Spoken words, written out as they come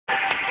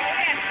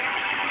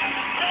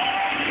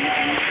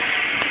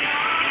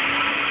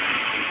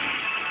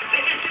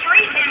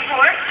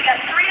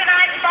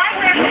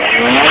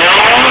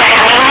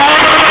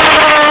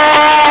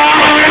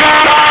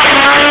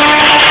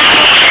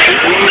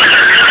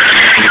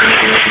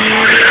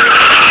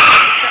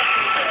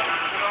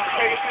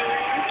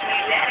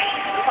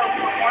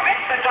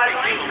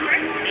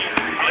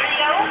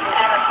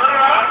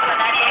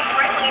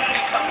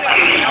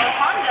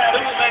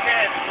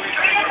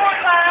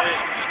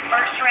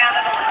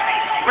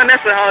Man,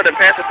 that's the hard to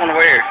pass it from the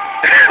where.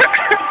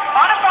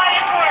 Modified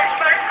imports,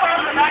 first call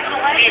to the back of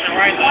the lane.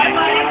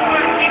 Modified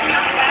imports, keep you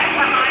back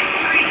behind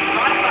the tree.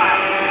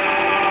 Modified.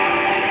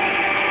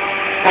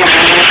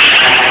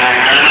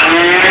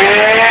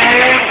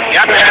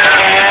 Yep.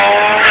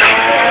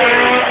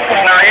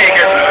 No, he ain't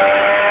good.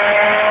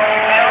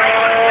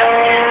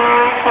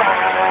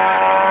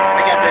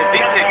 They got that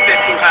beat tick set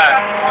too high.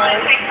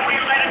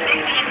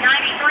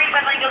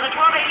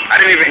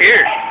 I didn't even hear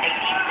it.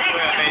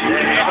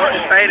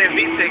 Stayed in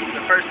V6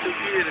 the first 2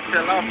 years and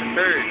fell off the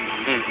third.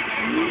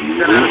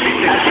 Fell out of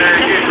V6 the third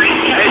year.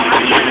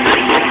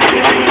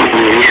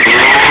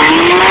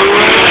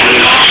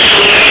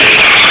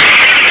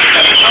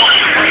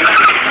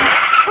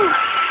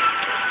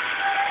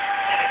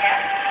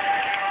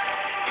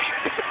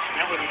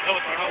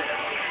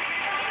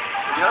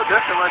 Yo,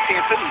 definitely run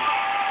 10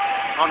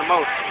 on the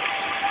most.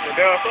 The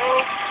Del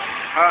Sol?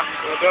 Huh?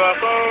 The Del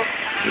Sol?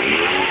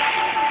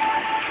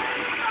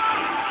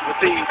 Let's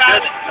see,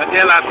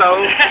 until I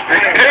told.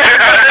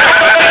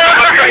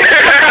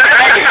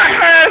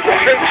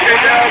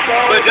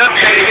 But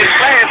Justin ain't his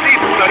class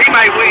either, so he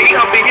might win. He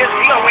gonna win his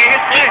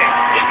class.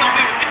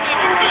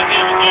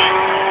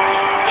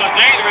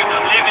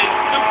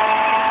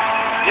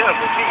 Yeah,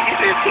 but he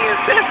said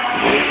 10-7.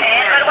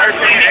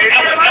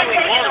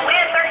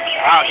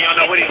 Oh, you don't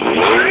know what he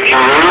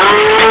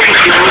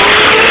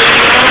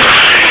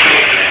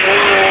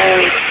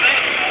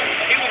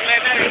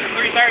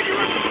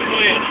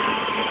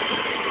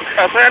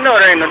I know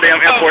it ain't no damn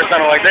airport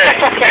sounding like that.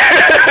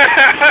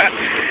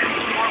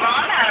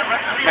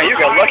 Man, you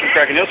got lucky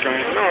cracking your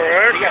screen. know,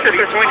 right? You got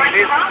 320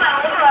 this.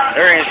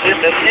 There ain't shit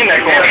that's in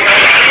that corner.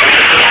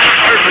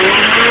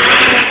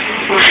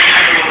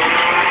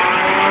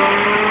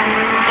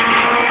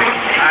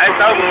 It's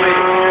over with.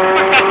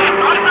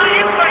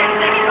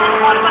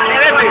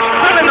 That bitch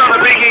pulling on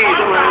the big end.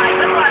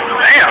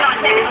 Damn.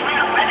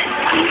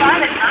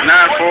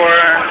 9-4.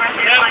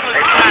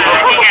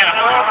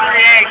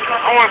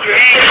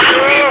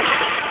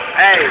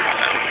 Hey.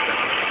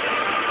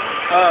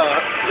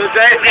 Lil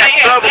Jay's got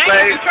trouble,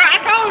 baby.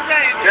 I told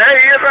James. Jay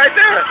is right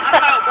there. I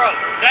told bro.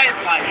 James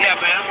like, yeah,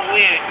 man, I'm gonna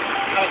win.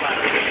 I was like,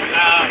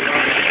 nah, bro.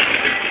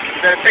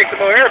 You better take some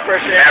more air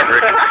pressure.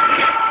 Average.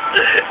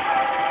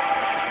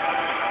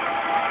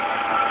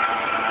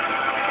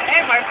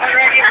 Hey, my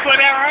friend, get put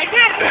out right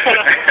there.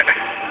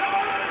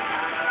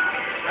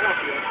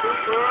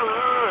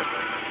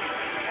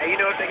 Hey, you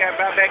know if they got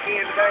about back in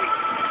today?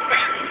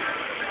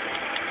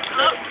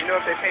 You know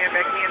if they paying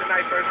back in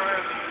tonight, first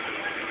round?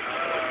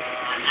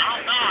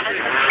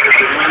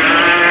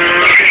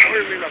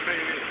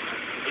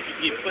 If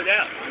you get put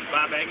out, you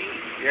buy back in.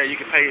 Yeah, you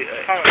can pay.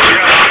 Pay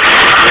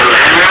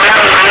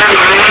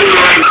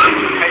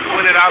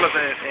 $20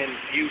 and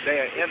you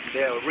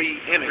they'll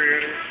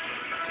re-enter.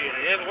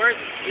 Yeah, it's worth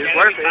it. It's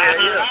worth it,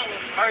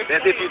 yeah.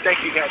 That's if you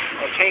think you got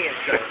a chance,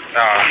 though.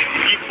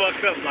 You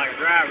fucked up like a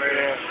driver.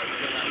 Yeah.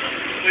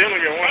 You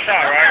only get one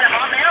shot, right?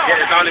 Yeah,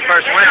 it's only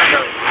first round,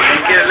 though.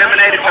 You get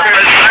eliminated the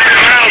first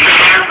round.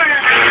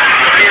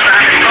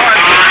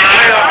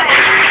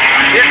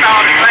 This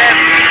all the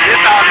classes.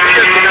 This all the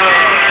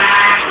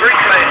street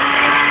class.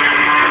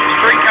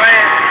 Street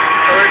class.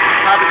 So it's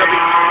probably going to be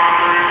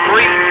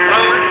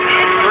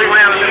 3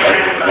 rounds.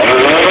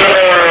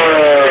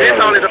 This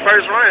only the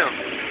first round.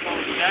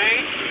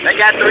 They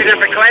got 3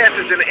 different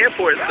classes in the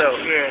import stuff.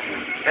 Yeah.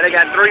 And they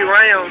got 3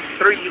 rounds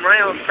per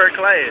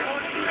class.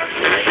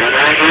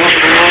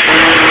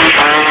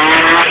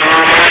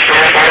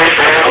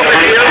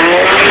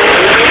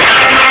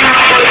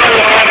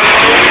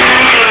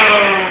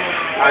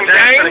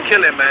 James gonna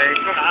kill him, man.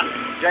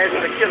 James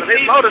gonna kill him.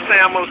 His motor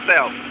sound most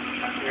south.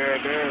 Yeah,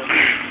 damn.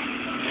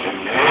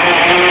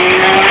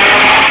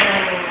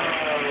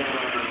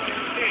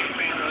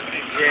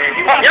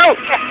 Yeah, yo!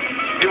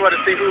 You want to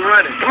see who's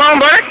running? Come on,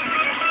 buddy.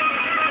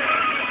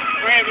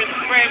 Grab his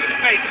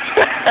face.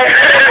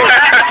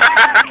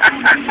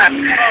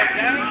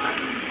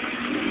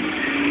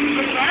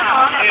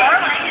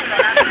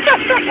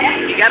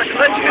 You gotta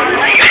clutch it.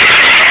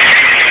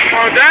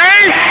 Oh,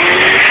 dang!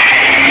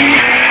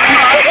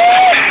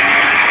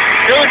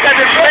 You was got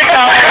the trick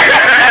out.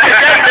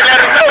 To let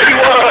him know he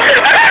was.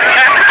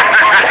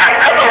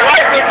 That's a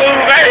rifle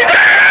move, baby.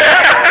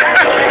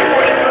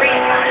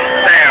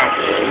 Damn.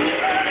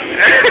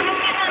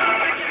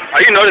 Oh,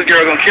 you know this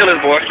girl gonna kill this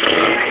boy.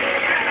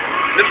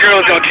 This girl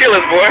is gonna kill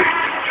this boy.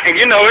 And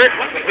you know it.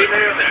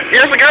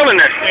 There's a girl in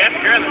there. Yeah, that's a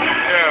girl.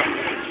 Yeah.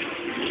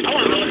 I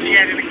want to know what she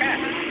had in the car.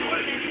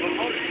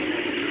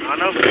 I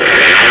know.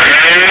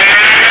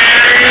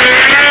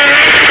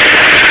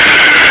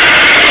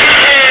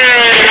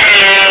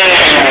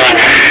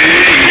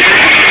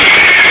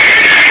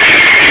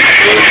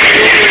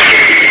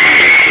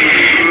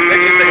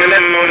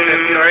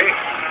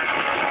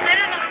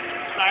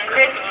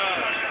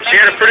 She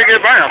had a pretty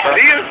good burnout, though.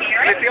 Do you?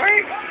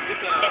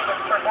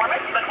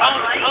 I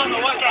don't know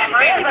what I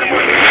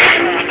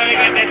know he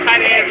got that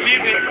tight ass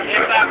music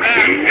inside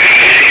out.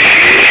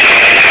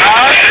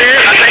 Oh, shit.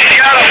 I think he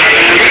got him.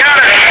 He got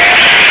her.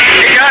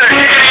 He got her.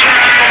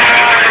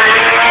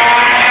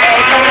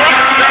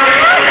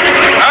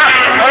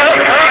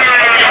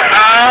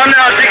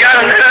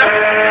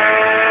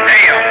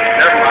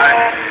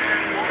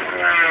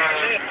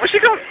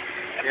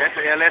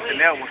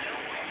 that one.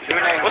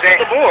 What's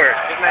the board?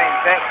 His name's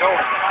Zach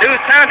Gordon.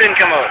 Dude's time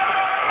didn't come up.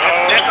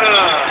 That's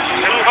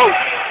Coach.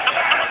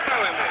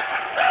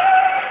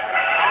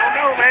 I don't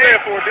know, man. They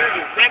gonna say 4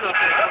 digits. They gonna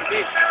say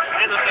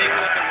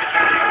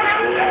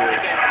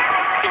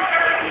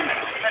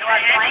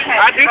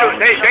I do.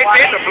 They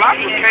said the block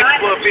was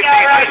capable of 15.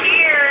 Right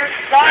here.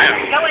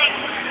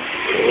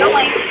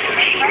 Going.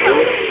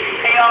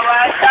 Hey, all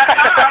right.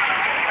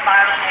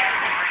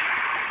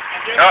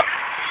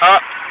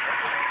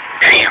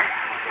 Damn.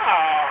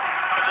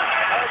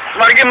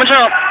 Somebody give him a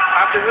jump.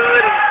 Off the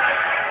hood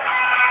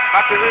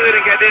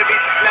and got that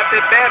bitch slapped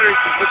that battery.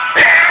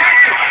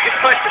 It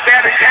punched the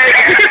battery cave.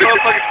 The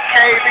motherfucker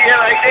caved in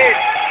like this.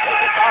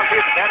 That's all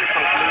good. The battery so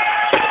good.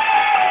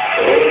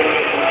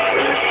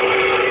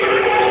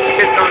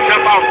 It's gonna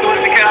jump off as soon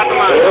as it get out the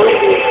line.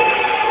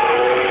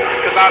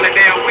 Cause all that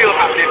damn wheel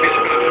hop that bitch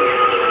gonna do.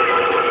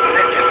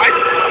 That might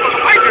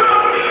just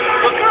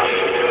look up.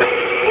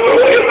 Pull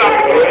the wheels off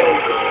the car.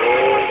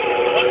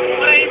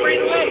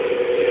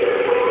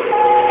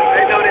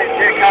 They know that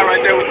car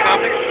right there was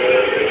coming.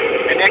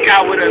 And that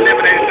car would have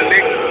eliminated the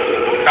Lexus.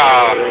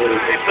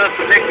 And plus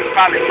the Lexus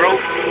probably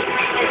broke.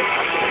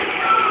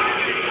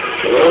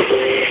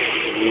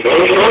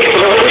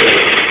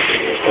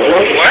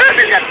 What?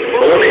 They got the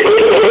fool in.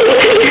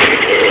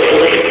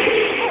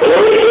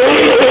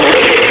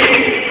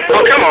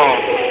 Oh, come on.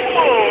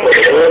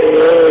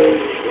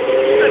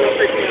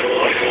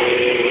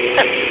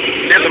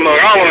 There's some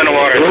more all in the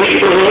water.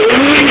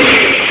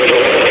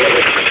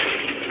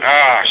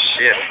 Ah,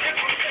 shit.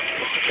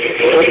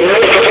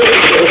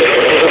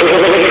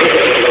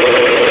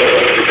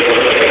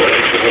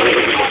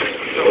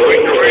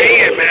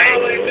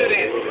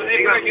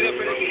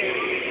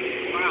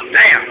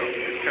 Damn.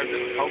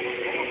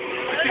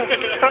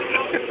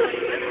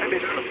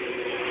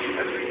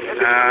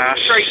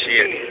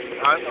 Shit.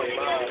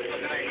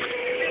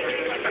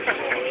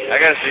 I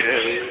gotta see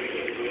this.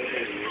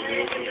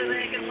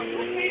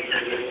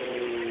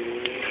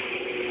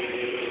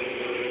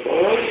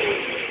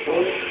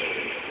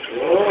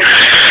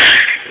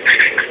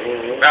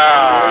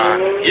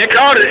 You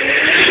caught it.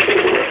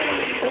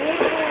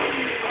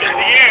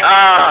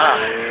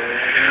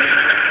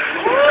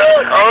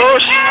 Oh,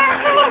 shit.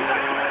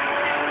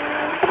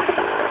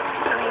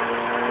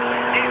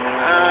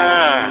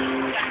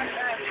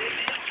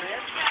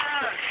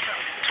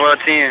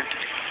 12-10.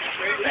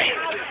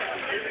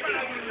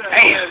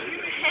 Damn.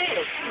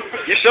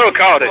 You sure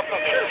caught it. I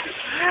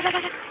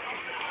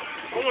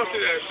want to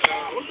see that.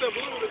 What's that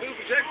blue? The dude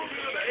from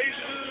Jacksonville? The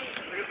Asian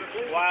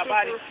dude? Wild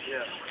body?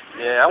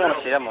 Yeah, I want to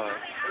see that one.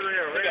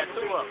 They got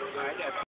 2 up.